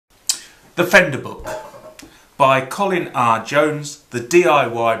The Fender Book by Colin R. Jones, the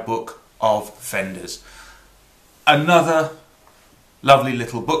DIY book of Fenders. Another lovely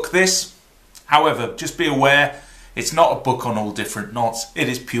little book this. However, just be aware, it's not a book on all different knots. It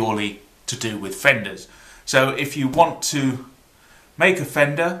is purely to do with Fenders. So if you want to make a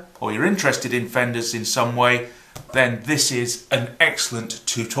Fender, or you're interested in Fenders in some way, then this is an excellent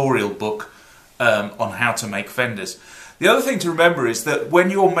tutorial book on how to make Fenders. The other thing to remember is that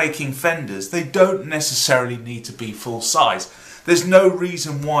when you're making Fenders, they don't necessarily need to be full size. There's no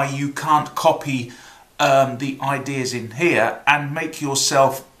reason why you can't copy the ideas in here and make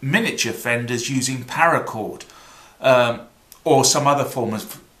yourself miniature Fenders using paracord or some other form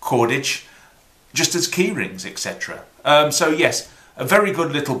of cordage, just as key rings, etc. So yes, a very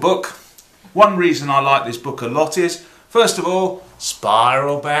good little book. One reason I like this book a lot is, first of all,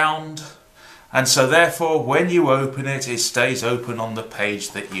 spiral bound. And so therefore, when you open it, it stays open on the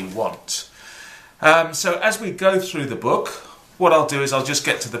page that you want. So as we go through the book, what I'll do is I'll just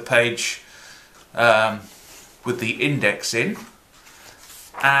get to the page with the index in.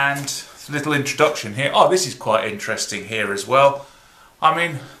 And a little introduction here. Oh, this is quite interesting here as well. I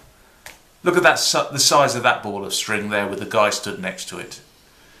mean, look at that, the size of that ball of string there with the guy stood next to it.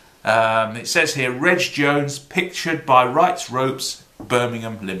 It says here, Reg Jones, pictured by Wright's Ropes,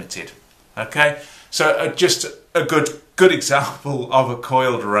 Birmingham Limited. Okay, so just a good example of a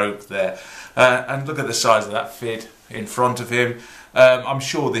coiled rope there. And look at the size of that fid in front of him. I'm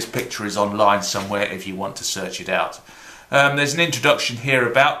sure this picture is online somewhere if you want to search it out. There's an introduction here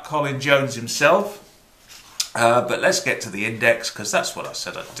about Colin Jones himself. But let's get to the index, because that's what I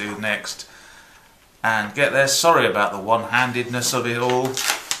said I'd do next. And get there. Sorry about the one-handedness of it all.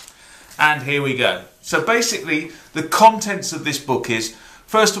 And here we go. So basically, the contents of this book is,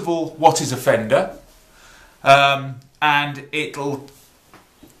 first of all, what is a Fender? And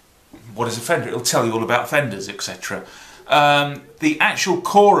what is a Fender? It'll tell you all about Fenders, etc. The actual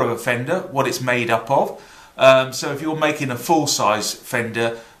core of a Fender, what it's made up of. So if you're making a full-size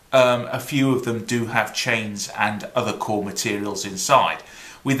Fender, a few of them do have chains and other core materials inside.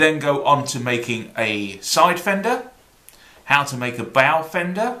 We then go on to making a side fender, how to make a bow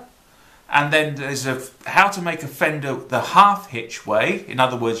fender, and then there's how to make a Fender the half hitch way, in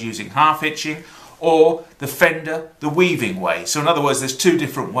other words using half hitching, or the Fender the weaving way. So in other words, there's two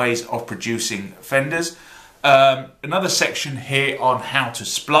different ways of producing Fenders. Another section here on how to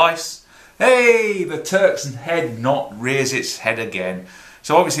splice. Hey, the Turk's head knot rears its head again.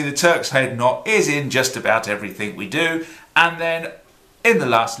 So obviously the Turk's head knot is in just about everything we do. And then in the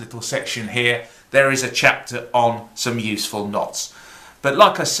last little section here, there is a chapter on some useful knots. But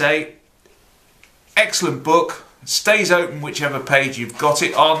like I say, excellent book. Stays open whichever page you've got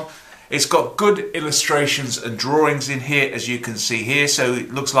it on. It's got good illustrations and drawings in here, as you can see here. So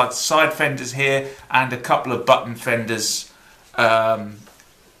it looks like side fenders here and a couple of button fenders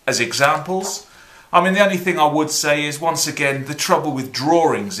as examples. I mean, the only thing I would say is, once again, the trouble with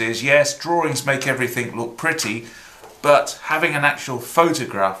drawings is, yes, drawings make everything look pretty, but having an actual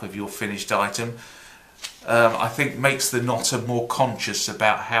photograph of your finished item, I think makes the knotter more conscious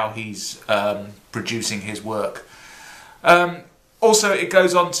about how he's producing his work. Also, it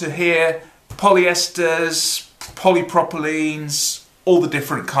goes on to here, polyesters, polypropylenes, all the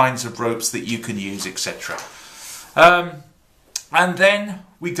different kinds of ropes that you can use, etc. And then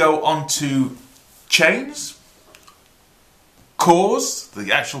we go on to chains, cores,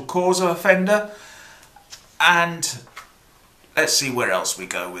 the actual cores of a Fender, and let's see where else we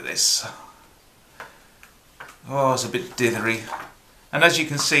go with this. Oh, it's a bit dithery. And as you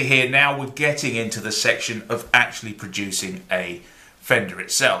can see here, now we're getting into the section of actually producing a Fender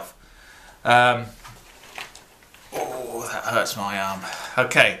itself. Oh, that hurts my arm.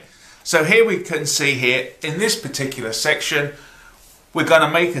 Okay, so here we can see here, in this particular section, we're going to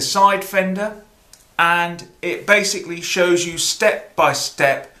make a side Fender. And it basically shows you step by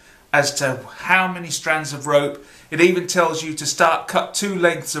step as to how many strands of rope. It even tells you to cut 2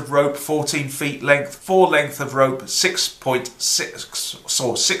 lengths of rope, 14 feet length, 4 length of rope, 6.6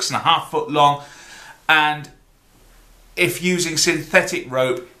 or 6.5 foot long. And if using synthetic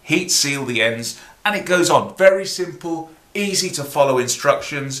rope, heat seal the ends. And it goes on. Very simple, easy to follow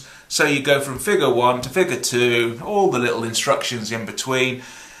instructions. So you go from figure 1 to figure 2, all the little instructions in between.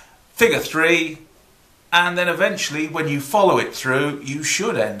 Figure 3. And then eventually, when you follow it through, you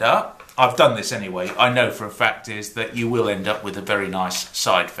should end up, I've done this anyway, I know for a fact is that you will end up with a very nice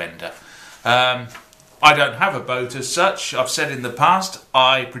side fender. I don't have a boat as such. I've said in the past,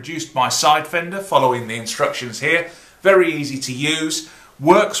 I produced my side fender following the instructions here. Very easy to use.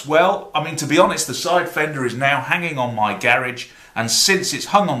 Works well. I mean, to be honest, the side fender is now hanging on my garage, and since it's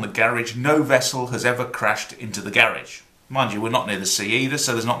hung on the garage, no vessel has ever crashed into the garage. Mind you, we're not near the sea either,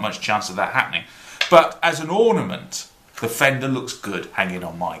 so there's not much chance of that happening. But as an ornament, the Fender looks good hanging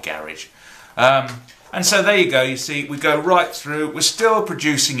on my garage. And so there you go, you see, we go right through. We're still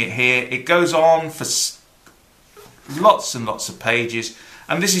producing it here. It goes on for lots and lots of pages.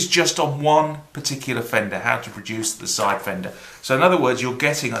 And this is just on one particular Fender, how to produce the side fender. So in other words, you're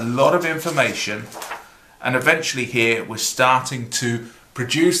getting a lot of information. And eventually here, we're starting to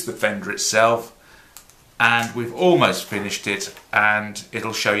produce the Fender itself. And we've almost finished it. And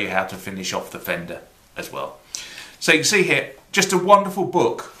it'll show you how to finish off the Fender as well. So you can see here, just a wonderful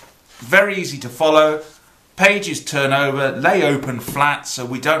book. Very easy to follow. Pages turn over, lay open flat, so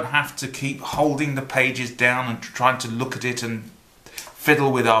we don't have to keep holding the pages down and trying to look at it and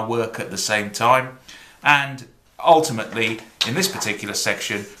fiddle with our work at the same time. And ultimately, in this particular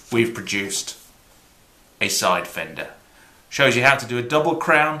section, we've produced a side fender. Shows you how to do a double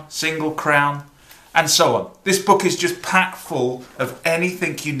crown, single crown, and so on. This book is just packed full of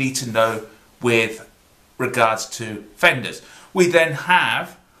anything you need to know with regards to Fenders. We then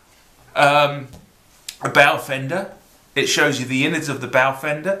have a bow fender. It shows you the innards of the bow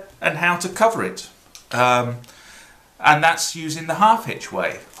fender and how to cover it. And that's using the half hitch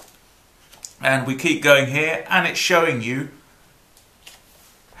way. And we keep going here and it's showing you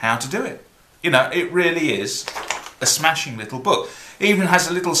how to do it. You know, it really is a smashing little book. It even has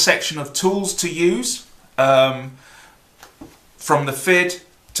a little section of tools to use, from the fid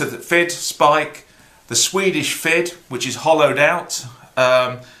to the fid spike, the Swedish fid, which is hollowed out,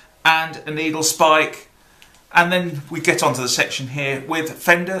 and a needle spike. And then we get onto the section here with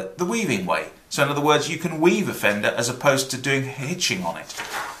Fender the weaving way. So in other words, you can weave a Fender as opposed to doing hitching on it.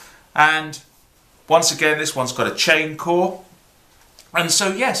 And once again, this one's got a chain core. And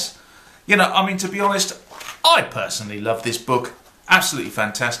so yes, you know, I mean, to be honest, I personally love this book. Absolutely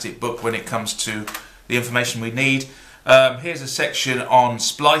fantastic book when it comes to the information we need. Here's a section on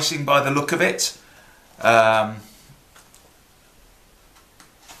splicing by the look of it. And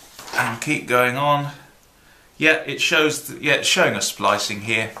keep going on. Yeah, it shows. It's showing us splicing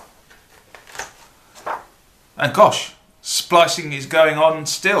here. And gosh, splicing is going on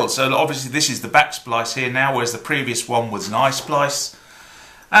still. So obviously this is the back splice here now, whereas the previous one was an eye splice.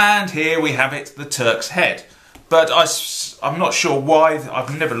 And here we have it, the Turk's head. But I'm not sure why.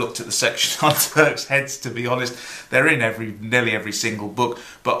 I've never looked at the section on Turk's heads, to be honest. They're in nearly every single book.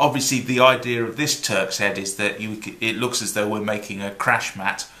 But obviously the idea of this Turk's head is that it looks as though we're making a crash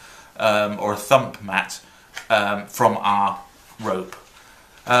mat or a thump mat from our rope.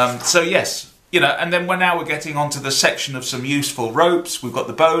 So yes, you know, and then now we're getting onto the section of some useful ropes. We've got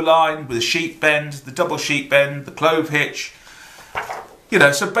the bowline with the sheet bend, the double sheet bend, the clove hitch. You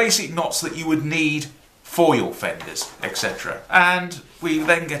know, so basic knots that you would need for your Fenders, etc. And we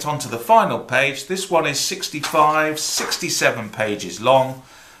then get onto the final page. This one is 67 pages long.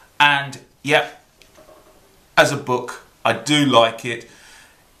 And yep, as a book, I do like it.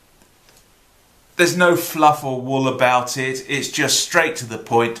 There's no fluff or wool about it. It's just straight to the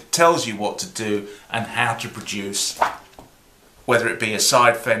point, tells you what to do and how to produce, whether it be a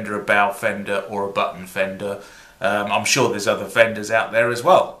side fender, a bow fender or a button fender. I'm sure there's other Fenders out there as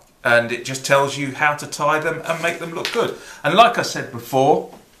well. And it just tells you how to tie them and make them look good. And like I said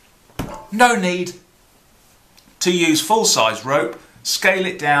before, no need to use full-size rope, scale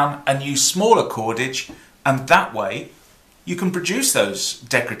it down and use smaller cordage, and that way you can produce those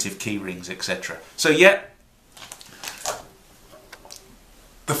decorative key rings, etc. So yeah,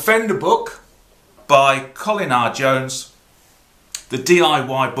 the Fender book by Colin R. Jones, the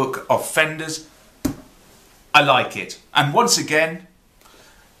DIY book of Fenders. I like it. And once again,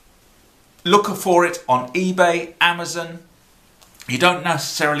 look for it on eBay, Amazon. You don't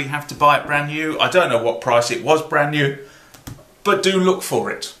necessarily have to buy it brand new. I don't know what price it was brand new, but do look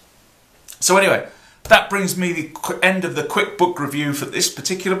for it. So anyway, that brings me the end of the quick book review for this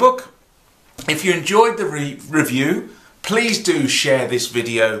particular book. If you enjoyed the review, please do share this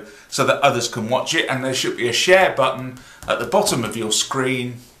video so that others can watch it, and there should be a share button at the bottom of your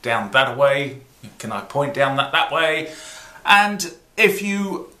screen, down that way. Can I point down that way? And if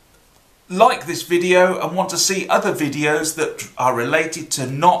you like this video and want to see other videos that are related to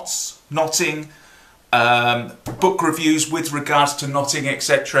knots, knotting, book reviews with regards to knotting,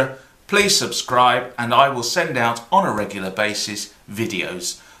 etc., please subscribe and I will send out on a regular basis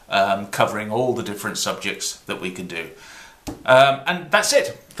videos covering all the different subjects that we can do. And that's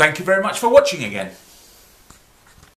it. Thank you very much for watching again.